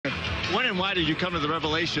When and why did you come to the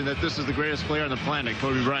revelation that this is the greatest player on the planet,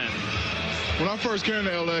 Kobe Bryant? When I first came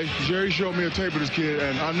to L.A., Jerry showed me a tape of this kid,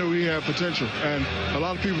 and I knew he had potential. And a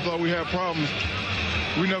lot of people thought we had problems.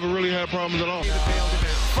 We never really had problems at all.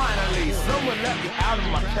 Finally, someone let me out of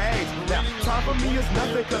my cage. Now, time for me is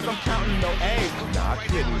nothing cause I'm counting no A's. Nah,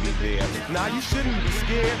 kidding me there. Nah, you shouldn't be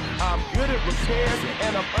scared. I'm good at repairs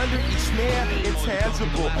and I'm under each snare.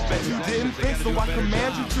 Intangible, bet you didn't think, so I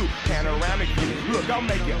command you to panoramic view. Look, I'll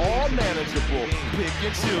make it all manageable. Pick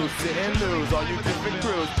and choose, sit and lose, all you different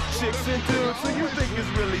crews. Chicks and dudes, who you think is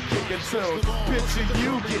really kicking tunes? Picture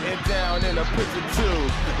you getting down in a picture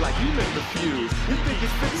tube, like you lit the fuse. You think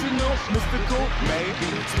it's fictional, mystical,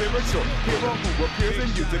 maybe spiritual hero who appears in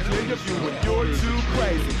you to clear your view when you're too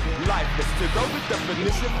crazy. Lifeless to those with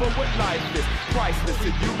definition for what life is. Priceless to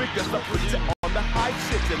you because I put you on the hype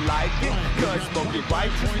shit. You like it? Cause smoking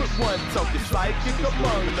righteous with one token. Psychic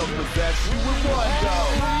among no possess you with one go.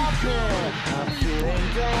 I'm feeling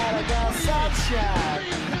glad I got sunshine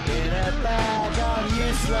in a bag. I'm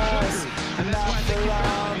useless, not for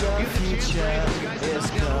long the future.